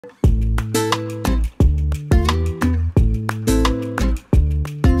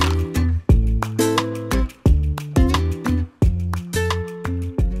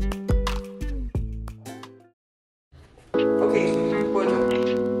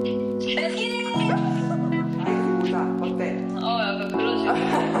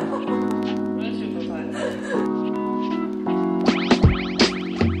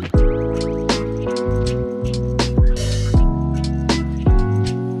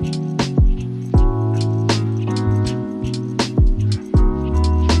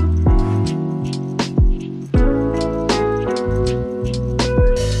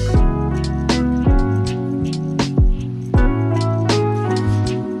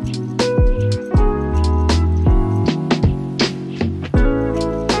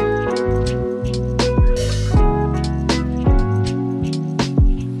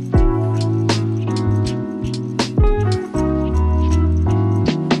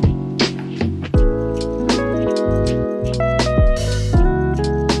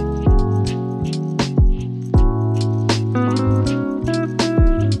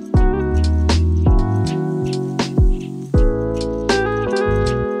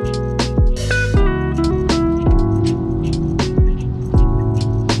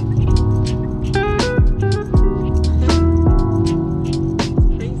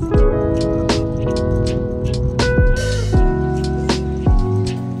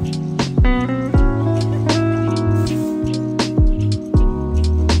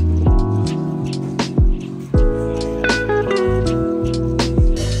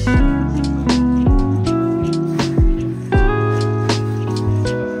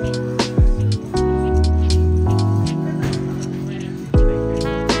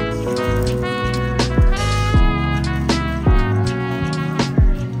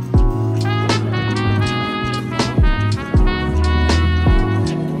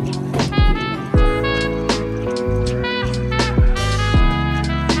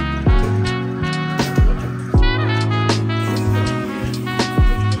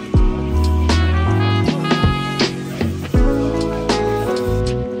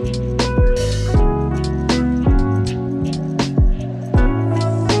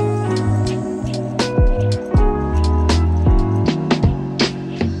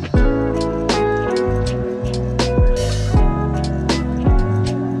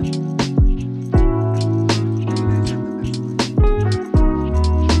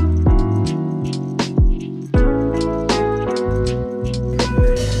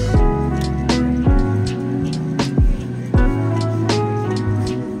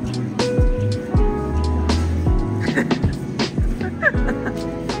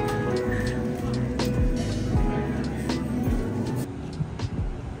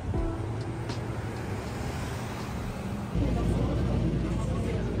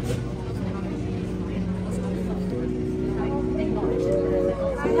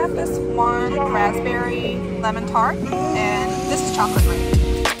got this one raspberry lemon tart, and this is chocolate rain.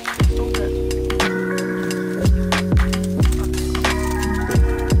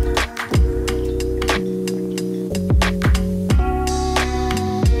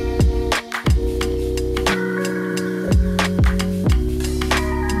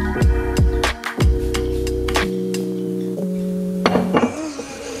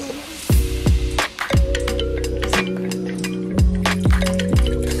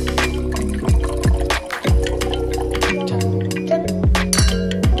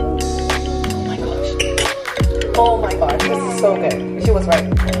 Oh my gosh, this is so good. She was right.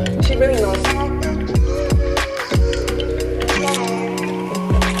 She really knows.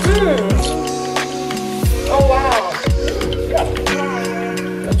 Oh wow. Yeah.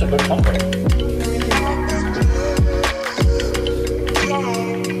 That's a good combo.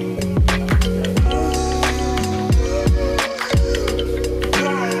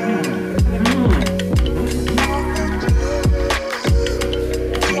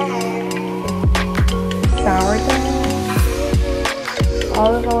 Sourdough,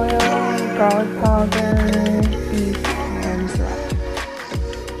 olive oil, garlic powder, beef, and sriracha.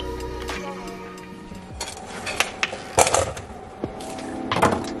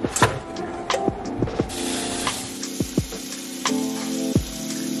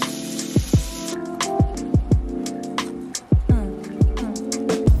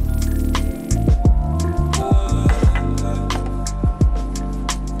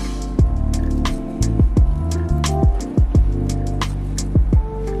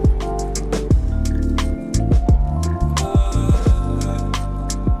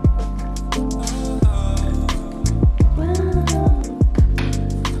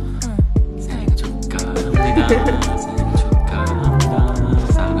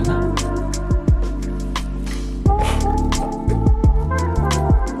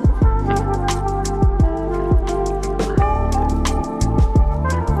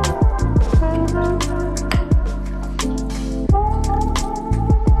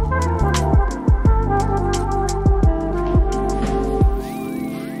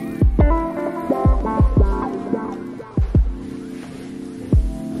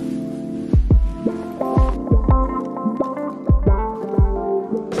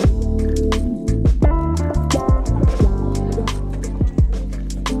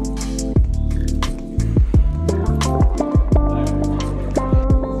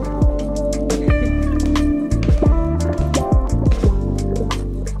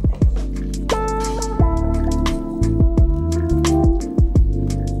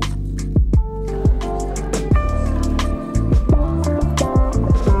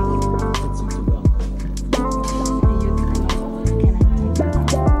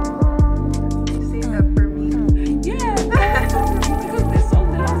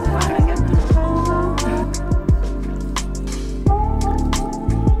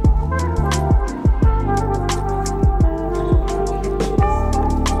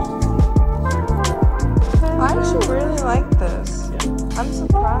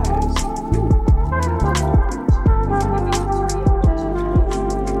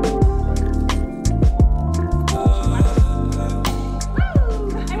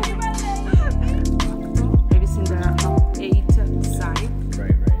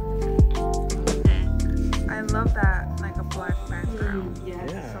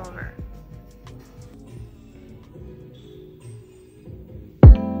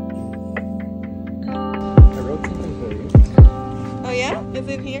 Is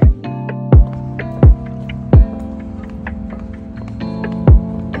it here?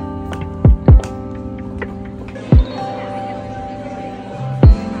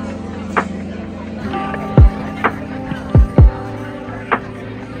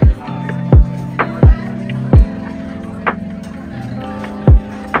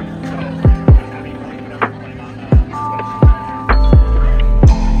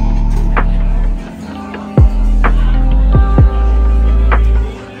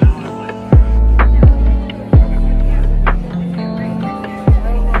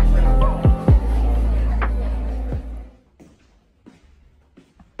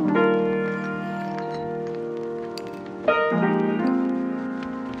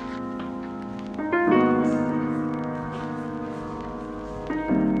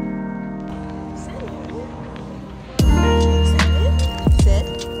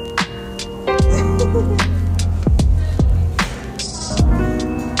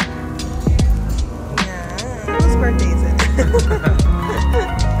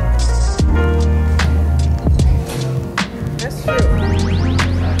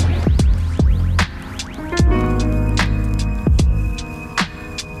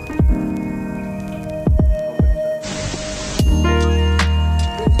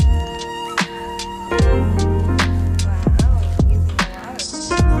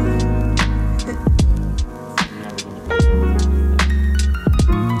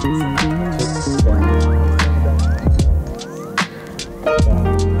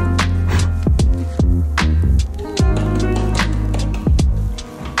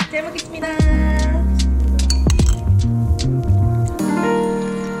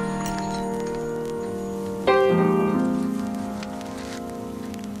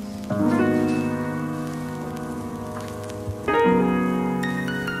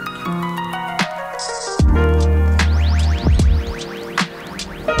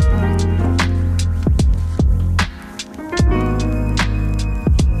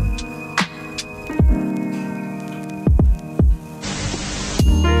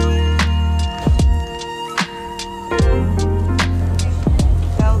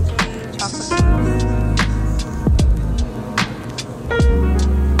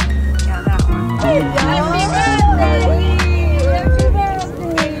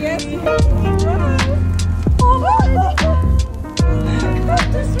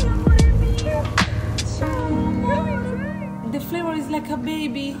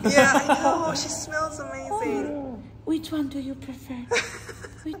 Which one do you prefer?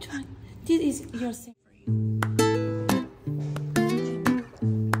 Which one? This is your secret.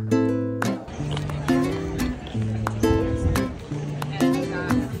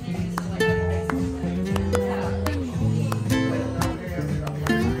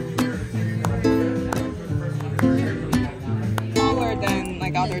 Smaller than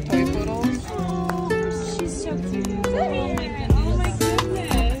like other toy poodles. Oh, she's so cute. Oh my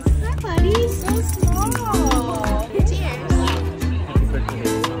goodness. Hi, buddy. So small. Cheers.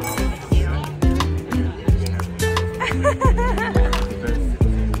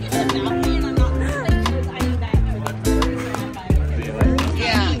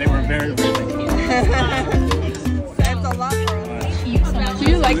 Yeah. They were very, very That's a lot for us. Do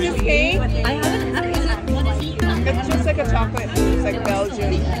you like this cake? I haven't had it. It's just like a chocolate. It's like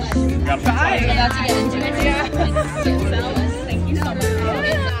Belgian. Try. I'm about to get into it. Yeah. Thank you so much.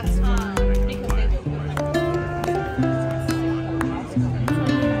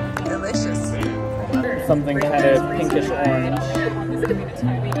 Delicious. something kind of pinkish orange.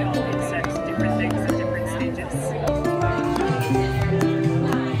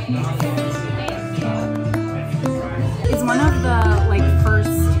 Is one of the first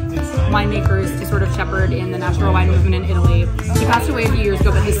winemakers to sort of shepherd in the natural wine movement in Italy. He passed away a few years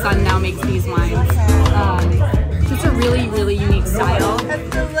ago, but his son now makes these wines. Just a really, really unique style. That's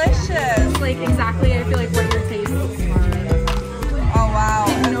delicious. Like exactly, I feel like what